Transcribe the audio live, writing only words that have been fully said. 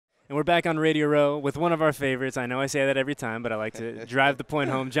And we're back on Radio Row with one of our favorites. I know I say that every time, but I like to drive the point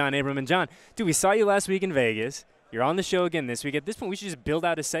home. John Abram. And John, dude, we saw you last week in Vegas. You're on the show again this week. At this point, we should just build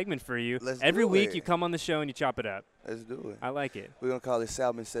out a segment for you. Every week you come on the show and you chop it up. Let's do it. I like it. We're going to call it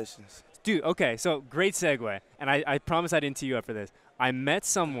Salmon Sessions. Dude, okay, so great segue. And I promise I didn't tee you up for this. I met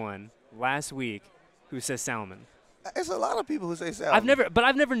someone last week who says salmon. It's a lot of people who say salmon.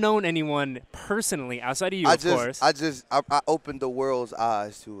 I've never known anyone personally outside of you, of course. I opened the world's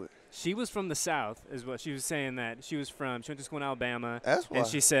eyes to it. She was from the South, is what she was saying. That she went to school in Alabama. That's why. And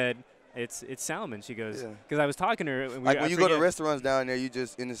she said it's salmon. She goes, because I was talking to her. Like when you go to restaurants down there, you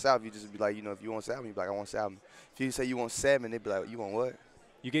just in the South, you just be like, if you want salmon, you be like, I want salmon. If you say you want salmon, they be like, you want what?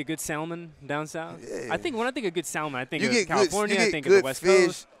 You get good salmon down south. Yeah. When I think of good salmon, I think you of California. I think of the West fish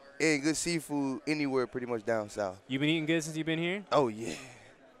Coast. And good seafood anywhere, pretty much down south. You been eating good since you've been here? Oh yeah.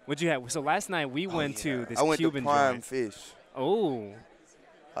 What'd you have? So last night we went to this Cuban joint. I went to Prime Fish. Oh.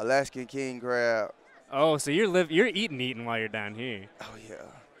 Alaskan king crab. Oh, so you're eating while you're down here. Oh yeah.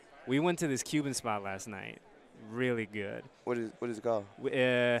 We went to this Cuban spot last night. Really good. What is it called?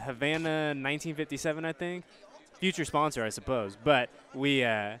 Havana 1957, I think. Future sponsor, I suppose. But we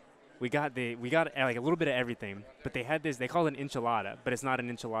got like a little bit of everything. But they had this. They call it an enchilada, but it's not an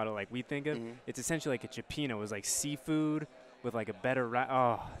enchilada like we think of. Mm-hmm. It's essentially like a chipino. It was like seafood with like a better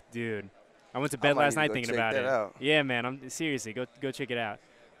oh, dude. I went to bed last night thinking about it. Out. Yeah, man. I'm seriously go check it out.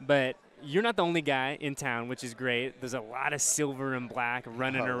 But you're not the only guy in town, which is great. There's a lot of silver and black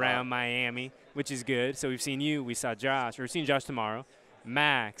running around Miami, which is good. So we've seen you. We saw Josh. We're seeing Josh tomorrow.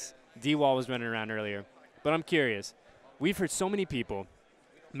 Max. D-Wall was running around earlier. But I'm curious. We've heard so many people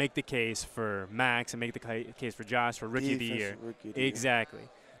make the case for Max and make the case for Josh for Rookie of the Year. Exactly.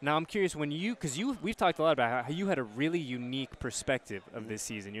 Now I'm curious because we've talked a lot about how you had a really unique perspective of this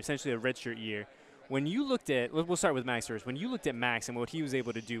season. You're essentially a redshirt year. When you looked at, we'll start with Max first. When you looked at Max and what he was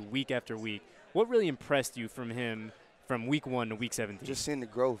able to do week after week, what really impressed you from him from week 1 to week 17? Just seeing the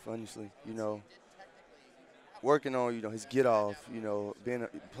growth, honestly. Working on his get off.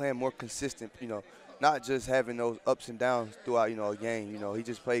 Playing more consistent. Not just having those ups and downs throughout a game. He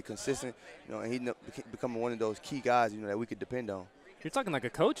just played consistent. And he becoming one of those key guys that we could depend on. You're talking like a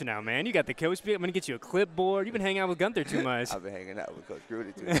coach now, man. You got the coach. I'm going to get you a clipboard. You've been hanging out with Gunther too much. I've been hanging out with Coach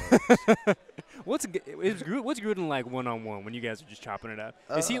Gruden too much. What's Gruden like one-on-one when you guys are just chopping it up?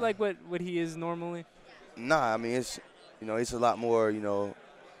 Is he like what he is normally? Nah, I mean, it's a lot more,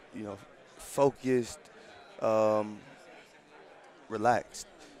 focused, relaxed.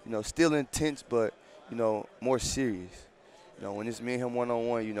 Still intense, but, more serious. When it's me and him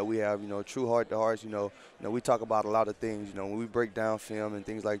one-on-one, we have, true heart-to-hearts. We talk about a lot of things. When we break down film and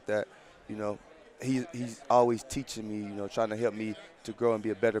things like that, he's always teaching me, trying to help me to grow and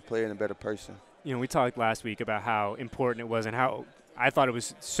be a better player and a better person. We talked last week about how important it was and how I thought it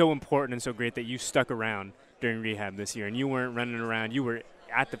was so important and so great that you stuck around during rehab this year and you weren't running around. You were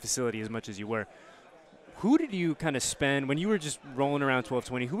at the facility as much as you were. Who did you kind of spend when you were just rolling around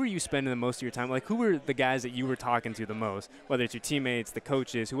 12-20? Who were you spending the most of your time? Like, who were the guys that you were talking to the most, whether it's your teammates, the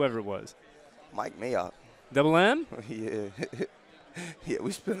coaches, whoever it was? Mike Mayock. Double M? Yeah. Yeah,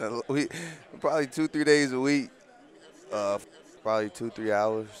 we spent probably 2-3 days a week, probably 2-3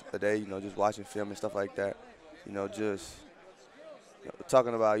 hours a day, just watching film and stuff like that. Just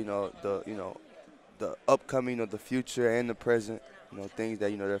talking about, the upcoming, the future and the present. Things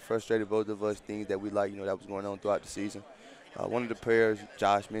that, that frustrated both of us, things that we like, that was going on throughout the season. One of the players,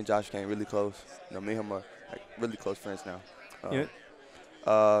 Josh, me and Josh came really close. Me and him are really close friends now.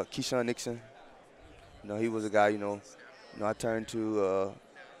 Keyshawn Nixon, he was a guy, I turned to,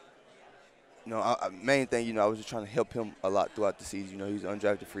 main thing, I was just trying to help him a lot throughout the season. He's an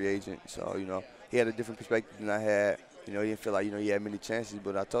undrafted free agent, so, he had a different perspective than I had. He didn't feel like, he had many chances,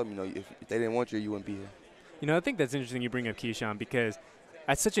 but I told him, if they didn't want you, you wouldn't be here. I think that's interesting you bring up Keyshawn because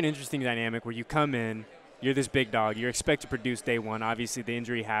that's such an interesting dynamic where you come in, you're this big dog, you're expected to produce day one. Obviously, the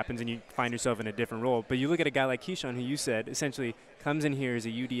injury happens and you find yourself in a different role. But you look at a guy like Keyshawn, who you said essentially comes in here as a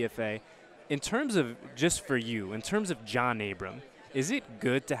UDFA. In terms of just for you, in terms of John Abram, is it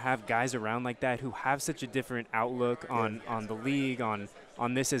good to have guys around like that who have such a different outlook on the league, on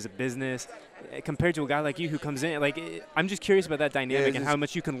this as a business, compared to a guy like you who comes in? I'm just curious about that dynamic and how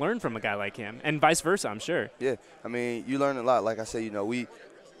much you can learn from a guy like him, and vice versa, I'm sure. Yeah, I mean, you learn a lot. Like I said, we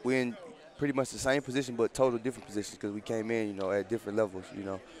in pretty much the same position but total different positions because we came in, at different levels.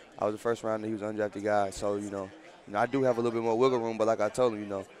 I was the first rounder, he was an undrafted guy, so I do have a little bit more wiggle room. But like I told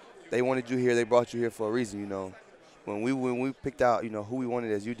him, they wanted you here, they brought you here for a reason. When we picked out, who we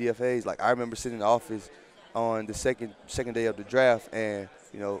wanted as UDFAs, like I remember sitting in the office on the second day of the draft and,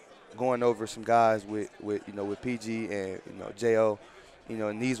 going over some guys with PG and, Jo, You know,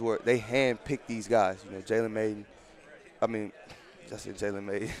 and they hand-picked these guys. You know, Jalen Maiden. I mean, I said Jalen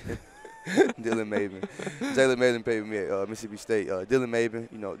Maiden. Dylan Maben. Jalen Maiden paid me at Mississippi State. Dylan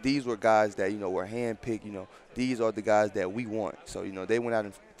Maben, you know, these were guys that, you know, were hand-picked. You know, these are the guys that we want. So, you know, they went out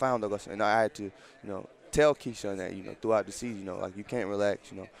and found us, and I had to, you know, tell Keyshawn that, you know, throughout the season, you know, like, you can't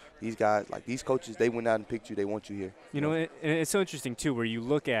relax. You know, these guys, like, these coaches, they went out and picked you. They want you here. You know, it's so interesting, too, where you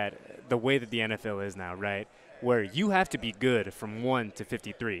look at the way that the NFL is now, right, where you have to be good from 1 to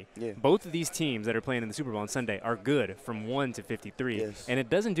 53. Yeah. Both of these teams that are playing in the Super Bowl on Sunday are good from 1 to 53. Yes. And it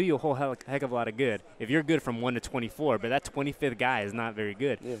doesn't do you a whole heck of a lot of good if you're good from 1 to 24, but that 25th guy is not very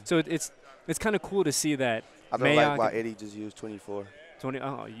good. Yeah. So it's kind of cool to see that. I don't like why Eddie just used 24. 20.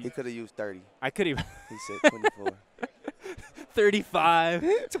 Oh, he could have used 30. I could have. He said 24.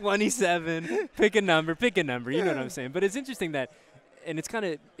 35, 27. Pick a number. You know what I'm saying? But it's interesting that, and it's kind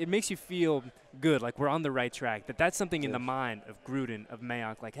of, it makes you feel good, like we're on the right track. That's something in the mind of Gruden, of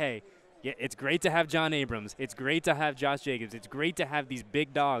Mayock, like, hey, yeah, it's great to have John Abrams. It's great to have Josh Jacobs. It's great to have these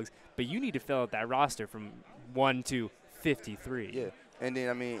big dogs, but you need to fill out that roster from 1 to 53. Yeah, and then,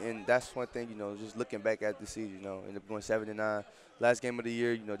 I mean, and that's one thing, you know, just looking back at the season, you know, ended up going 7-9. Last game of the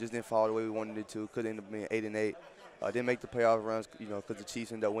year, you know, just didn't fall the way we wanted it to. Could end up being 8-8. Didn't make the playoff runs, you know, because the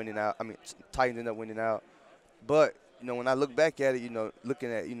Chiefs ended up winning out. I mean, Titans ended up winning out. But, you know, when I look back at it, you know,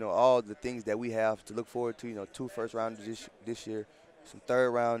 looking at, you know, all the things that we have to look forward to, you know, 2 first-rounders this year, some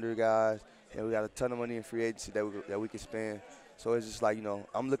third-rounder guys, and we got a ton of money in free agency that we can spend. So it's just like, you know,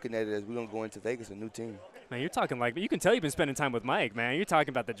 I'm looking at it as we're going to go into Vegas, a new team. Man, you're talking like, you can tell you've been spending time with Mike, man. You're talking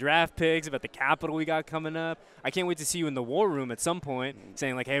about the draft picks, about the capital we got coming up. I can't wait to see you in the war room at some point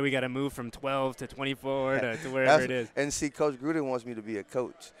saying, like, hey, we got to move from 12 to 24 to wherever it is. And see, Coach Gruden wants me to be a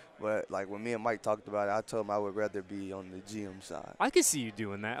coach. But, like, when me and Mike talked about it, I told him I would rather be on the GM side. I could see you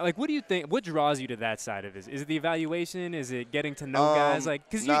doing that. Like, what do you think? What draws you to that side of it? Is it the evaluation? Is it getting to know guys? Like,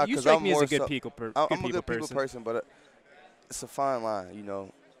 because you strike me as a good people person. I'm a good people person, but it's a fine line, you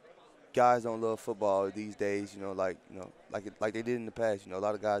know. Guys don't love football these days, you know, like they did in the past. You know, a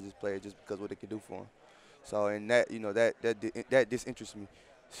lot of guys just play it just because what they can do for them. So, and that, you know, that disinterests me.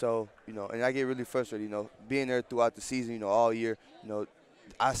 So, you know, and I get really frustrated, you know, being there throughout the season, you know, all year, you know,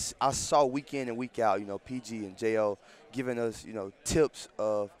 I saw week in and week out, you know, PG and JO giving us, you know, tips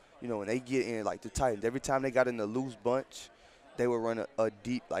of, you know, when they get in, like the Titans, every time they got in a loose bunch, they would run a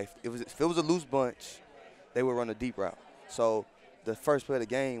deep, like if it was a loose bunch, they would run a deep route. So the first play of the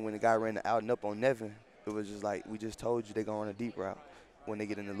game, when the guy ran the out and up on Nevin, it was just like, we just told you they're going to run a deep route when they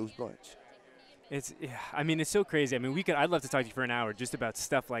get in the loose bunch. I mean, it's so crazy. I mean, I'd love to talk to you for an hour just about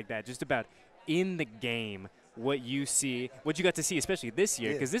stuff like that, just about in the game, what you see, what you got to see, especially this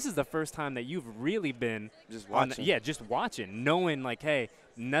year, because this is the first time that you've really been just watching. Just watching, knowing like, hey,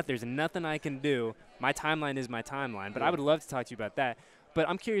 there's nothing I can do. My timeline is my timeline. But I would love to talk to you about that. But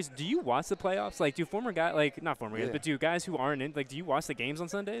I'm curious, do you watch the playoffs? Like, do former guys, like not former guys, but do guys who aren't in, like, do you watch the games on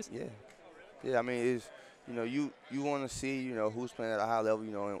Sundays? Yeah. I mean, it's, you know, you want to see, you know, who's playing at a high level,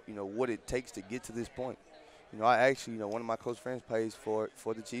 you know, and, you know, what it takes to get to this point. You know, I actually, you know, one of my close friends plays for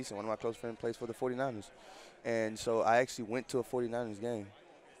the Chiefs, and one of my close friends plays for the 49ers. And so I actually went to a 49ers game,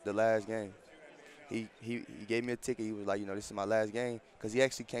 the last game. He gave me a ticket. He was like, you know, this is my last game, because he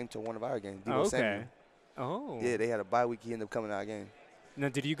actually came to one of our games. Yeah, they had a bye week. He ended up coming to our game. Now,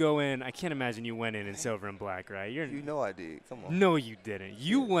 did you go in? I can't imagine you went in silver and black, right? You know I did. Come on. No, you didn't.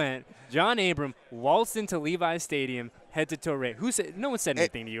 You went. John Abram waltzed into Levi's Stadium, head to toe. Who said? No one said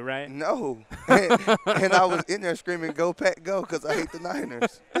anything to you, right? No. And I was in there screaming, "Go Pack, go!" because I hate the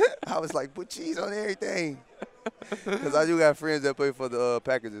Niners. I was like, put cheese on everything. Because I do got friends that play for the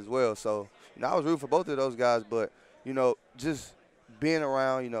Packers as well. So, you know, I was rooting for both of those guys. But, you know, just being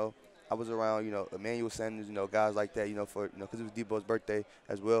around, you know, I was around, you know, Emmanuel Sanders, you know, guys like that, you know, for, you know, because it was Debo's birthday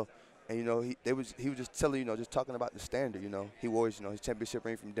as well. And, you know, he was just telling, you know, just talking about the standard, you know. He wore, you know, his championship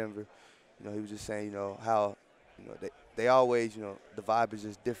ring from Denver. You know, he was just saying, you know, how, you know, they always, you know, the vibe is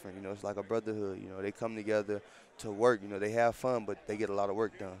just different. You know, it's like a brotherhood. You know, they come together to work. You know, they have fun, but they get a lot of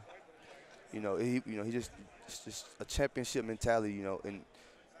work done. You know, it's just a championship mentality, you know, and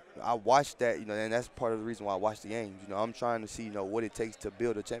I watched that, you know, and that's part of the reason why I watch the games. You know, I'm trying to see, you know, what it takes to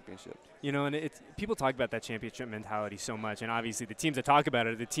build a championship. You know, and people talk about that championship mentality so much, and obviously the teams that talk about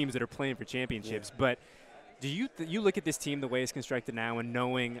it are the teams that are playing for championships. Yeah. But do you look at this team the way it's constructed now, and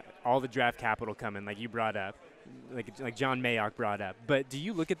knowing all the draft capital coming, like you brought up, like John Mayock brought up, but do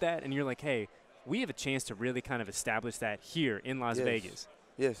you look at that and you're like, hey, we have a chance to really kind of establish that here in Las Vegas?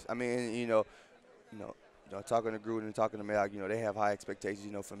 Yes, I mean, you know, talking to Gruden and talking to Mayock, you know, they have high expectations,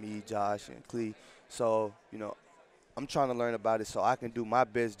 you know, for me, Josh, and Clee. So, you know, I'm trying to learn about it so I can do my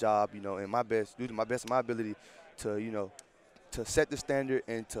best job, you know, and do my best of my ability to, you know, to set the standard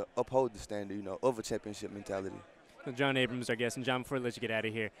and to uphold the standard, you know, of a championship mentality. So John Abrams, our guest. And, John, before I let you get out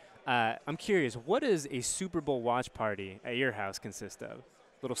of here, I'm curious, what does a Super Bowl watch party at your house consist of?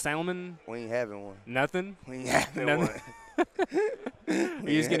 Little salmon? We ain't having one. Nothing? We ain't having Nothing? one. Are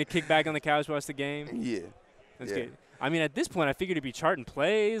you just going to kick back on the couch, watch the game? Yeah. That's yeah. good. I mean, at this point, I figured to be charting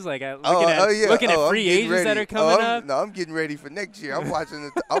plays, like Yeah. looking at free I'm agents that are coming up. No, I'm getting ready for next year. I'm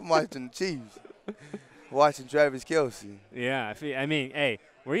watching the Chiefs. Watching Travis Kelce. Yeah, I mean, hey,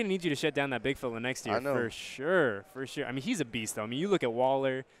 we're going to need you to shut down that big fella next year. I know. For sure. I mean, he's a beast, though. I mean, you look at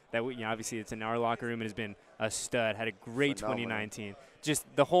Waller, obviously it's in our locker room and has been a stud, had a great Phenomenal. 2019. Just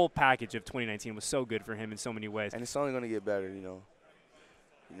the whole package of 2019 was so good for him in so many ways. And it's only going to get better, you know.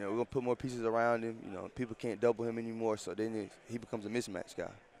 You know, we're going to put more pieces around him. You know, people can't double him anymore, so then he becomes a mismatch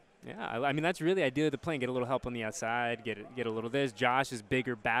guy. Yeah, I mean, that's really ideal to play and get a little help on the outside, get a little this. Josh is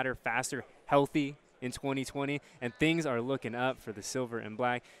bigger, badder, faster, healthy in 2020, and things are looking up for the silver and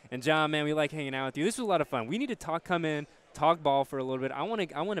black. And, John, man, we like hanging out with you. This was a lot of fun. We need to come in, talk ball for a little bit. I want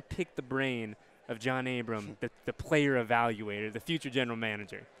to pick the brain of John Abram, the player evaluator, the future general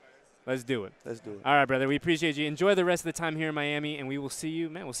manager. Let's do it. Let's do it. All right, brother. We appreciate you. Enjoy the rest of the time here in Miami, and we will see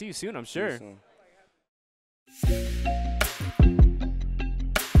you, man. We'll see you soon, I'm sure. See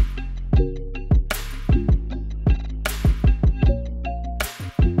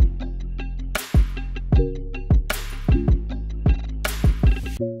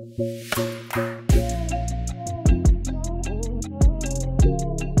you soon.